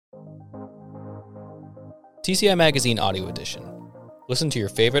TCI Magazine Audio Edition. Listen to your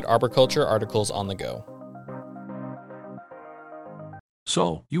favorite arboriculture articles on the go.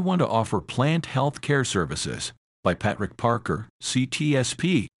 So, you want to offer plant health care services by Patrick Parker,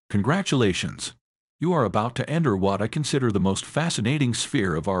 CTSP. Congratulations! You are about to enter what I consider the most fascinating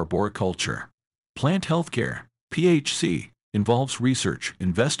sphere of arboriculture. Plant healthcare, PHC, involves research,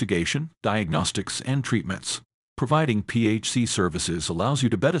 investigation, diagnostics, and treatments. Providing PHC services allows you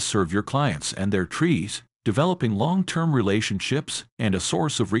to better serve your clients and their trees, developing long-term relationships and a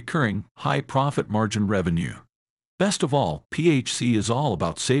source of recurring, high-profit margin revenue. Best of all, PHC is all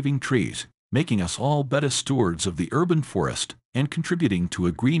about saving trees, making us all better stewards of the urban forest, and contributing to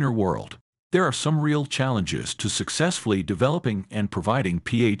a greener world. There are some real challenges to successfully developing and providing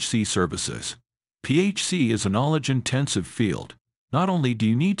PHC services. PHC is a knowledge-intensive field. Not only do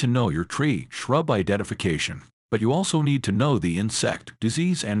you need to know your tree-shrub identification, but you also need to know the insect,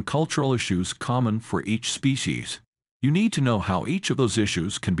 disease, and cultural issues common for each species. You need to know how each of those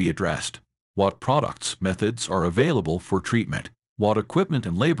issues can be addressed, what products, methods are available for treatment, what equipment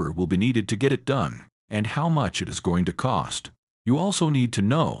and labor will be needed to get it done, and how much it is going to cost. You also need to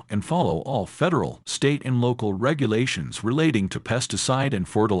know and follow all federal, state, and local regulations relating to pesticide and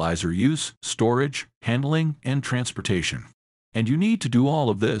fertilizer use, storage, handling, and transportation. And you need to do all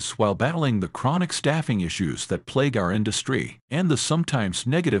of this while battling the chronic staffing issues that plague our industry and the sometimes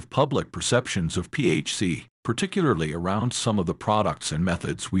negative public perceptions of PHC, particularly around some of the products and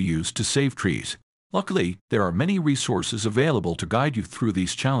methods we use to save trees. Luckily, there are many resources available to guide you through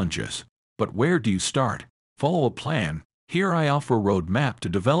these challenges. But where do you start? Follow a plan. Here I offer a roadmap to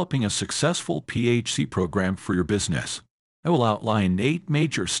developing a successful PHC program for your business. I will outline 8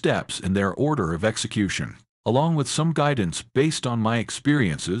 major steps in their order of execution, along with some guidance based on my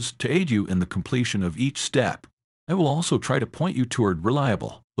experiences to aid you in the completion of each step. I will also try to point you toward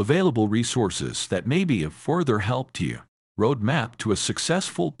reliable, available resources that may be of further help to you. Roadmap to a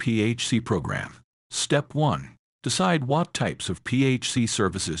successful PHC program. Step 1. Decide what types of PHC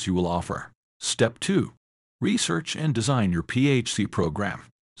services you will offer. Step 2. Research and design your PHC program.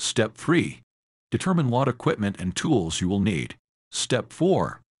 Step 3. Determine what equipment and tools you will need. Step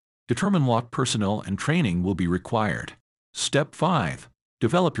 4. Determine what personnel and training will be required. Step 5.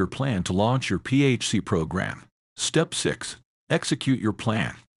 Develop your plan to launch your PHC program. Step 6. Execute your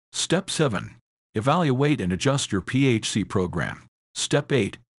plan. Step 7. Evaluate and adjust your PHC program. Step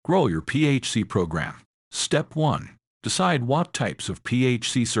 8. Grow your PHC program. Step 1. Decide what types of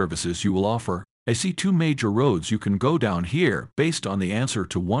PHC services you will offer. I see 2 major roads you can go down here based on the answer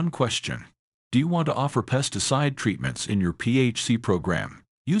to one question. Do you want to offer pesticide treatments in your PHC program?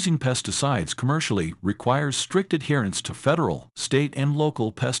 Using pesticides commercially requires strict adherence to federal, state, and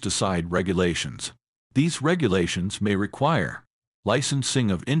local pesticide regulations. These regulations may require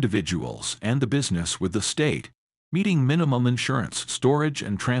licensing of individuals and the business with the state, meeting minimum insurance, storage,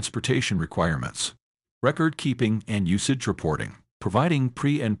 and transportation requirements, record keeping and usage reporting, providing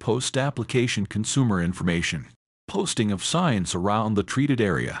pre- and post-application consumer information, posting of signs around the treated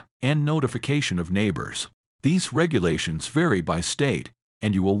area, and notification of neighbors. These regulations vary by state,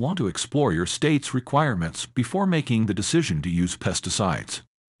 and you will want to explore your state's requirements before making the decision to use pesticides.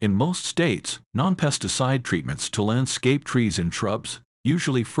 In most states, non-pesticide treatments to landscape trees and shrubs,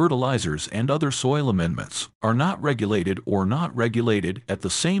 usually fertilizers and other soil amendments, are not regulated or not regulated at the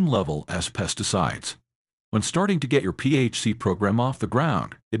same level as pesticides. When starting to get your PHC program off the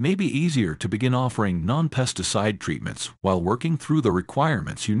ground, it may be easier to begin offering non-pesticide treatments while working through the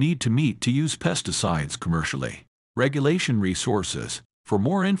requirements you need to meet to use pesticides commercially. Regulation resources. For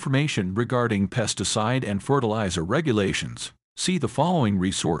more information regarding pesticide and fertilizer regulations, see the following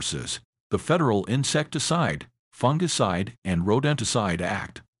resources: the Federal Insecticide, Fungicide, and Rodenticide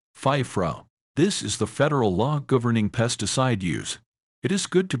Act, FIFRA. This is the federal law governing pesticide use. It is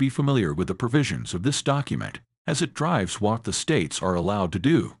good to be familiar with the provisions of this document, as it drives what the states are allowed to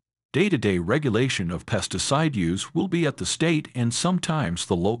do. Day-to-day regulation of pesticide use will be at the state and sometimes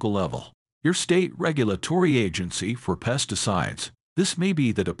the local level. Your state regulatory agency for pesticides. This may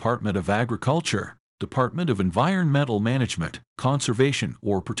be the Department of Agriculture, Department of Environmental Management, Conservation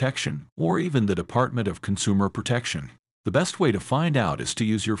or Protection, or even the Department of Consumer Protection. The best way to find out is to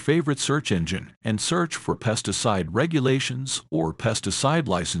use your favorite search engine and search for pesticide regulations or pesticide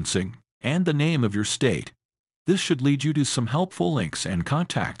licensing and the name of your state. This should lead you to some helpful links and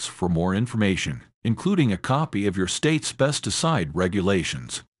contacts for more information, including a copy of your state's pesticide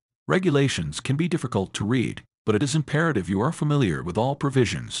regulations. Regulations can be difficult to read, but it is imperative you are familiar with all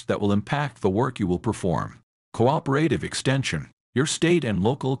provisions that will impact the work you will perform. Cooperative Extension. Your state and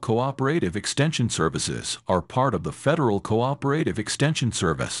local cooperative extension services are part of the Federal Cooperative Extension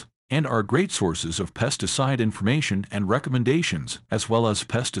Service, and are great sources of pesticide information and recommendations, as well as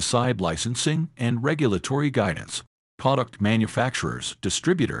pesticide licensing and regulatory guidance. Product manufacturers,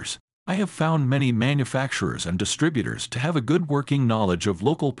 distributors. I have found many manufacturers and distributors to have a good working knowledge of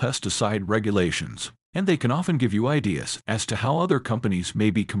local pesticide regulations, and they can often give you ideas as to how other companies may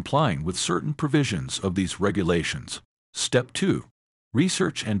be complying with certain provisions of these regulations. Step 2.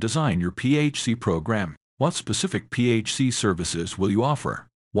 Research and design your PHC program. What specific PHC services will you offer?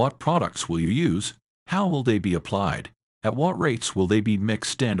 What products will you use? How will they be applied? At what rates will they be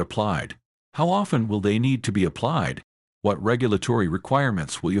mixed and applied? How often will they need to be applied? What regulatory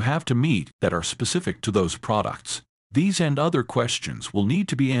requirements will you have to meet that are specific to those products? These and other questions will need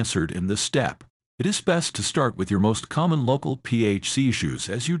to be answered in this step. It is best to start with your most common local PHC issues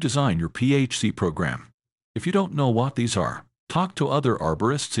as you design your PHC program. If you don't know what these are, talk to other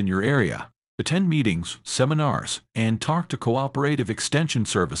arborists in your area, attend meetings, seminars, and talk to cooperative extension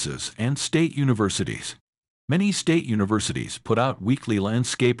services and state universities. Many state universities put out weekly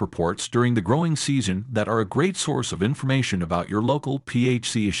landscape reports during the growing season that are a great source of information about your local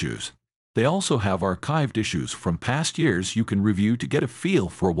PHC issues. They also have archived issues from past years you can review to get a feel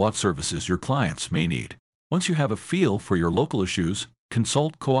for what services your clients may need. Once you have a feel for your local issues,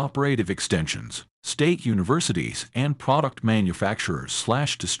 consult cooperative extensions, state universities, and product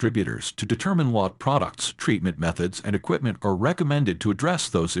manufacturers/distributors to determine what products, treatment methods, and equipment are recommended to address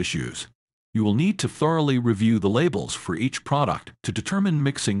those issues. You will need to thoroughly review the labels for each product to determine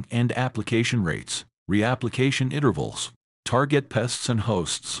mixing and application rates, reapplication intervals, target pests and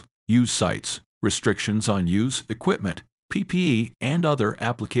hosts, use sites, restrictions on use, equipment, PPE, and other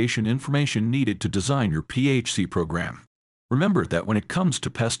application information needed to design your PHC program. Remember that when it comes to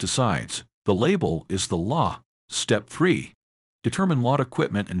pesticides, the label is the law. Step 3. Determine what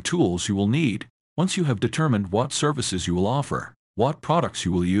equipment and tools you will need. Once you have determined what services you will offer, what products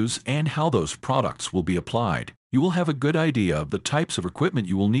you will use, and how those products will be applied, you will have a good idea of the types of equipment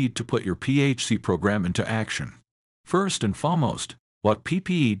you will need to put your PHC program into action. First and foremost, what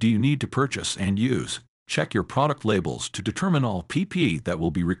PPE do you need to purchase and use? Check your product labels to determine all PPE that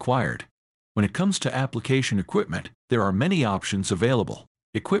will be required. When it comes to application equipment, there are many options available.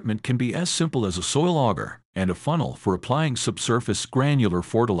 Equipment can be as simple as a soil auger and a funnel for applying subsurface granular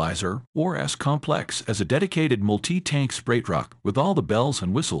fertilizer, or as complex as a dedicated multi-tank spray truck with all the bells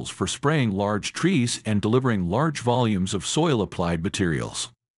and whistles for spraying large trees and delivering large volumes of soil-applied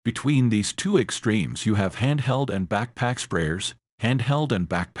materials. Between these two extremes you have handheld and backpack sprayers, handheld and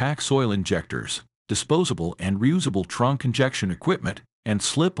backpack soil injectors, disposable and reusable trunk injection equipment, and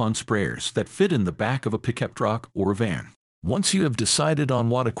slip-on sprayers that fit in the back of a pickup truck or a van. Once you have decided on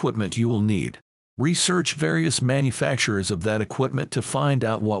what equipment you will need, research various manufacturers of that equipment to find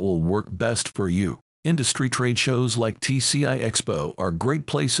out what will work best for you. Industry trade shows like TCI Expo are great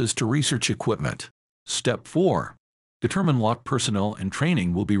places to research equipment. Step 4. Determine what personnel and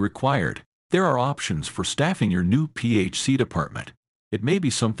training will be required. There are options for staffing your new PHC department. It may be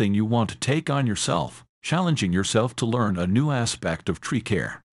something you want to take on yourself, challenging yourself to learn a new aspect of tree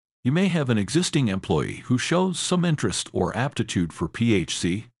care. You may have an existing employee who shows some interest or aptitude for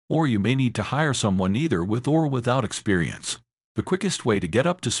PHC, or you may need to hire someone either with or without experience. The quickest way to get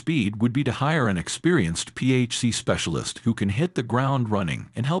up to speed would be to hire an experienced PHC specialist who can hit the ground running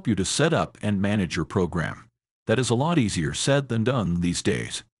and help you to set up and manage your program. That is a lot easier said than done these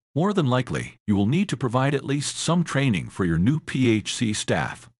days. More than likely, you will need to provide at least some training for your new PHC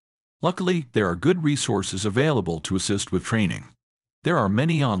staff. Luckily, there are good resources available to assist with training. There are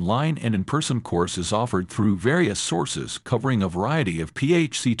many online and in-person courses offered through various sources covering a variety of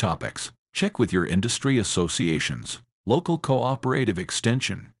PHC topics. Check with your industry associations, local cooperative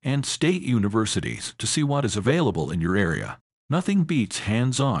extension, and state universities to see what is available in your area. Nothing beats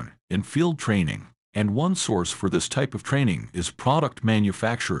hands-on, in-field training, and one source for this type of training is product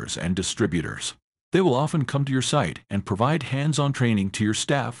manufacturers and distributors. They will often come to your site and provide hands-on training to your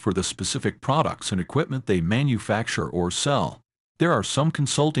staff for the specific products and equipment they manufacture or sell. There are some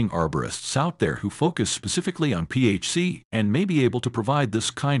consulting arborists out there who focus specifically on PHC and may be able to provide this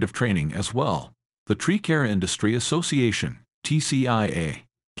kind of training as well. The Tree Care Industry Association, TCIA,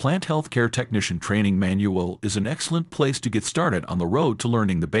 Plant Healthcare Technician Training Manual is an excellent place to get started on the road to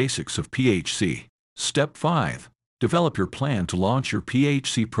learning the basics of PHC. Step 5. Develop your plan to launch your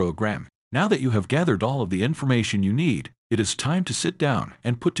PHC program. Now that you have gathered all of the information you need, it is time to sit down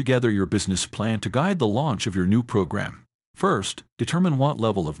and put together your business plan to guide the launch of your new program. First, determine what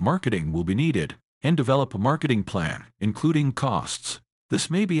level of marketing will be needed, and develop a marketing plan, including costs. This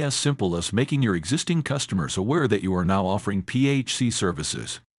may be as simple as making your existing customers aware that you are now offering PHC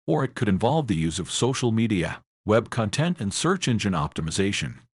services, or it could involve the use of social media, web content, and search engine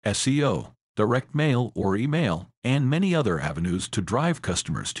optimization. SEO, direct mail or email, and many other avenues to drive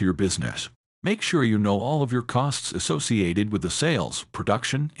customers to your business. Make sure you know all of your costs associated with the sales,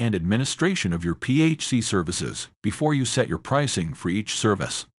 production, and administration of your PHC services before you set your pricing for each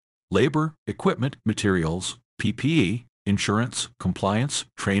service. Labor, equipment, materials, PPE, insurance, compliance,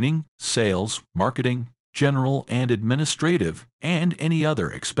 training, sales, marketing, general and administrative, and any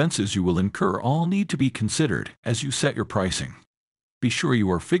other expenses you will incur all need to be considered as you set your pricing. Be sure you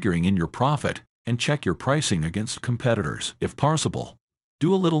are figuring in your profit and check your pricing against competitors if possible.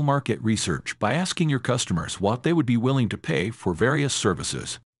 Do a little market research by asking your customers what they would be willing to pay for various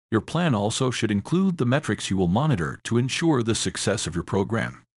services. Your plan also should include the metrics you will monitor to ensure the success of your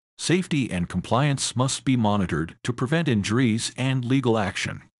program. Safety and compliance must be monitored to prevent injuries and legal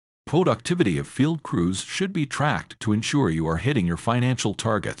action. Productivity of field crews should be tracked to ensure you are hitting your financial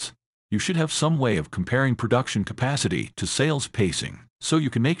targets. You should have some way of comparing production capacity to sales pacing, so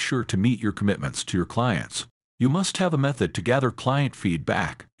you can make sure to meet your commitments to your clients. You must have a method to gather client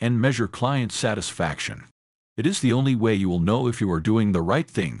feedback and measure client satisfaction. It is the only way you will know if you are doing the right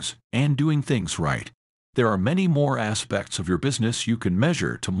things and doing things right. There are many more aspects of your business you can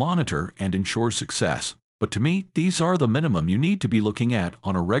measure to monitor and ensure success, but to me, these are the minimum you need to be looking at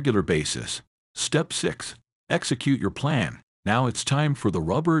on a regular basis. Step 6. Execute your plan. Now it's time for the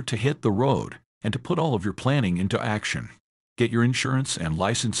rubber to hit the road and to put all of your planning into action. Get your insurance and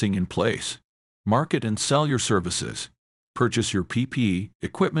licensing in place. Market and sell your services. Purchase your PPE,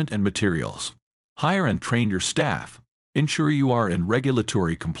 equipment and materials. Hire and train your staff. Ensure you are in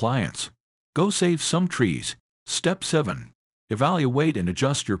regulatory compliance. Go save some trees. Step 7. Evaluate and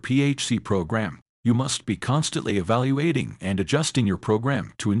adjust your PHC program. You must be constantly evaluating and adjusting your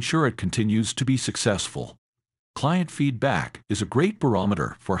program to ensure it continues to be successful. Client feedback is a great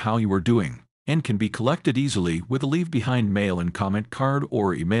barometer for how you are doing and can be collected easily with a leave-behind mail and comment card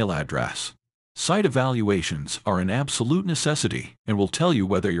or email address. Site evaluations are an absolute necessity and will tell you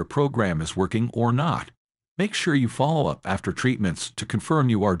whether your program is working or not. Make sure you follow up after treatments to confirm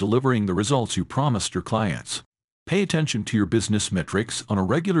you are delivering the results you promised your clients. Pay attention to your business metrics on a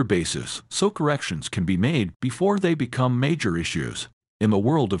regular basis so corrections can be made before they become major issues. In the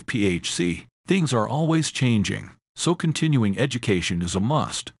world of PHC, things are always changing, so continuing education is a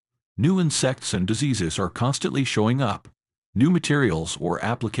must. New insects and diseases are constantly showing up. New materials or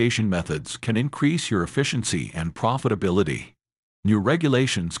application methods can increase your efficiency and profitability. New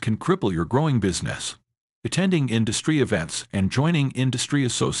regulations can cripple your growing business. Attending industry events and joining industry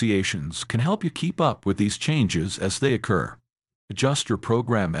associations can help you keep up with these changes as they occur. Adjust your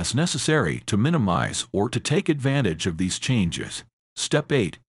program as necessary to minimize or to take advantage of these changes. Step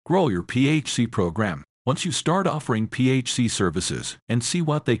 8. Grow your PHC program. Once you start offering PHC services and see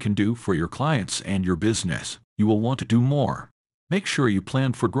what they can do for your clients and your business, you will want to do more. Make sure you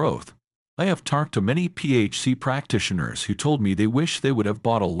plan for growth. I have talked to many PHC practitioners who told me they wish they would have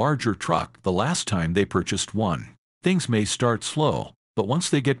bought a larger truck the last time they purchased one. Things may start slow, but once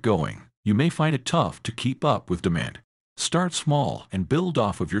they get going, you may find it tough to keep up with demand. Start small and build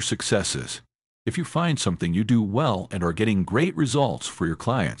off of your successes. If you find something you do well and are getting great results for your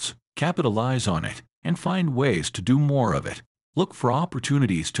clients, capitalize on it and find ways to do more of it. Look for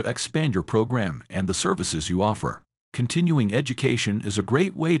opportunities to expand your program and the services you offer. Continuing education is a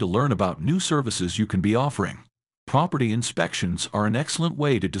great way to learn about new services you can be offering. Property inspections are an excellent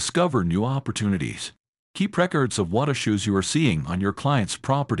way to discover new opportunities. Keep records of what issues you are seeing on your clients'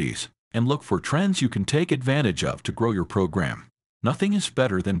 properties and look for trends you can take advantage of to grow your program. Nothing is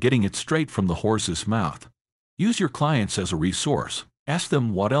better than getting it straight from the horse's mouth. Use your clients as a resource. Ask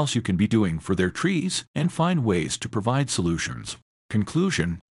them what else you can be doing for their trees and find ways to provide solutions.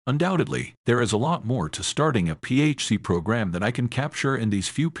 Conclusion: undoubtedly, there is a lot more to starting a PHC program than I can capture in these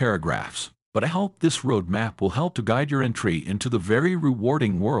few paragraphs, but I hope this roadmap will help to guide your entry into the very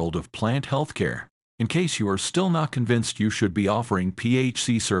rewarding world of plant healthcare. In case you are still not convinced you should be offering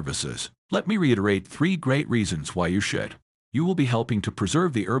PHC services, let me reiterate 3 great reasons why you should. You will be helping to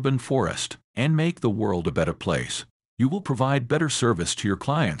preserve the urban forest and make the world a better place. You will provide better service to your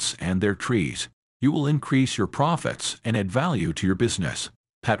clients and their trees. You will increase your profits and add value to your business.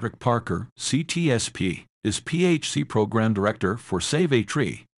 Patrick Parker, CTSP, is PHC Program Director for Save a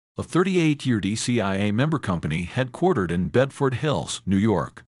Tree, a 38-year DCIA member company headquartered in Bedford Hills, New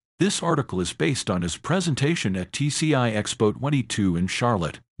York. This article is based on his presentation at TCI Expo 22 in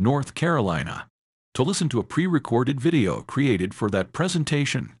Charlotte, North Carolina. To listen to a pre-recorded video created for that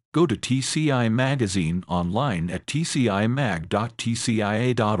presentation, go to TCI Magazine online at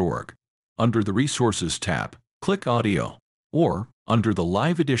tcimag.tcia.org. Under the Resources tab, click Audio, or under the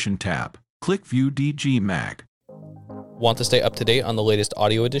Live Edition tab, click View DG Mag. Want to stay up to date on the latest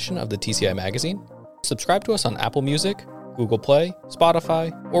audio edition of the TCI Magazine? Subscribe to us on Apple Music, Google Play,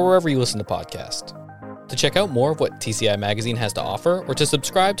 Spotify, or wherever you listen to podcasts. To check out more of what TCI Magazine has to offer, or to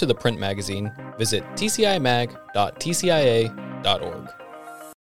subscribe to the print magazine, visit tcimag.tcia.org.